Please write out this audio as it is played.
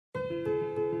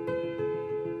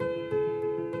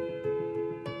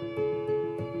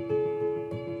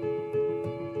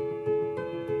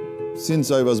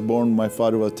Since I was born, my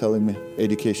father was telling me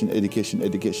education, education,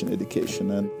 education,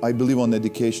 education. And I believe on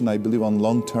education, I believe on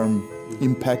long-term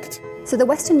impact. So the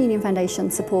Western Union Foundation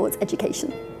supports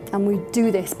education. And we do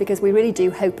this because we really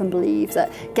do hope and believe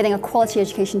that getting a quality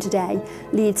education today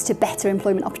leads to better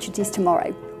employment opportunities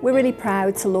tomorrow. We're really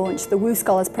proud to launch the WU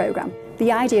Scholars Programme.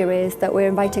 The idea is that we're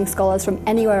inviting scholars from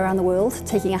anywhere around the world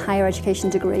taking a higher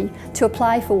education degree to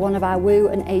apply for one of our WU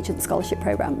and Agent scholarship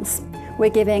programmes. We're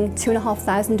giving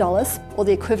 $2,500, or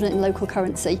the equivalent in local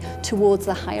currency, towards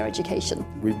the higher education.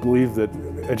 We believe that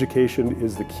education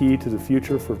is the key to the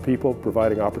future for people,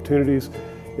 providing opportunities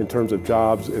in terms of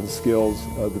jobs and skills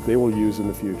that they will use in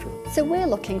the future. So we're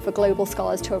looking for global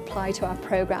scholars to apply to our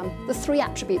programme. The three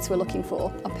attributes we're looking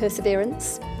for are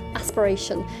perseverance,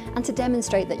 aspiration, and to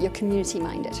demonstrate that you're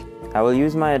community-minded. I will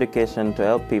use my education to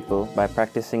help people by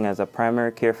practicing as a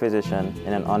primary care physician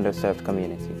in an underserved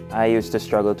community. I used to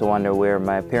struggle to wonder where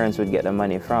my parents would get the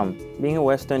money from. Being a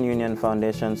Western Union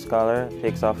Foundation scholar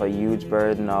takes off a huge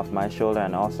burden off my shoulder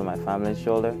and also my family's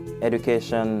shoulder.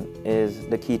 Education is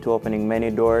the key to opening many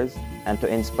doors and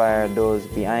to inspire those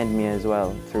behind me as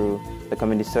well through the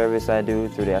community service I do,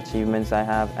 through the achievements I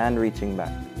have, and reaching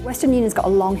back. Western Union's got a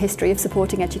long history of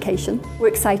supporting education. We're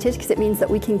excited because it means that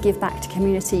we can give back to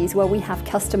communities where we have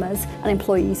customers and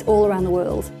employees all around the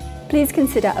world. Please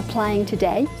consider applying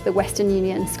today to the Western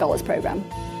Union Scholars Programme.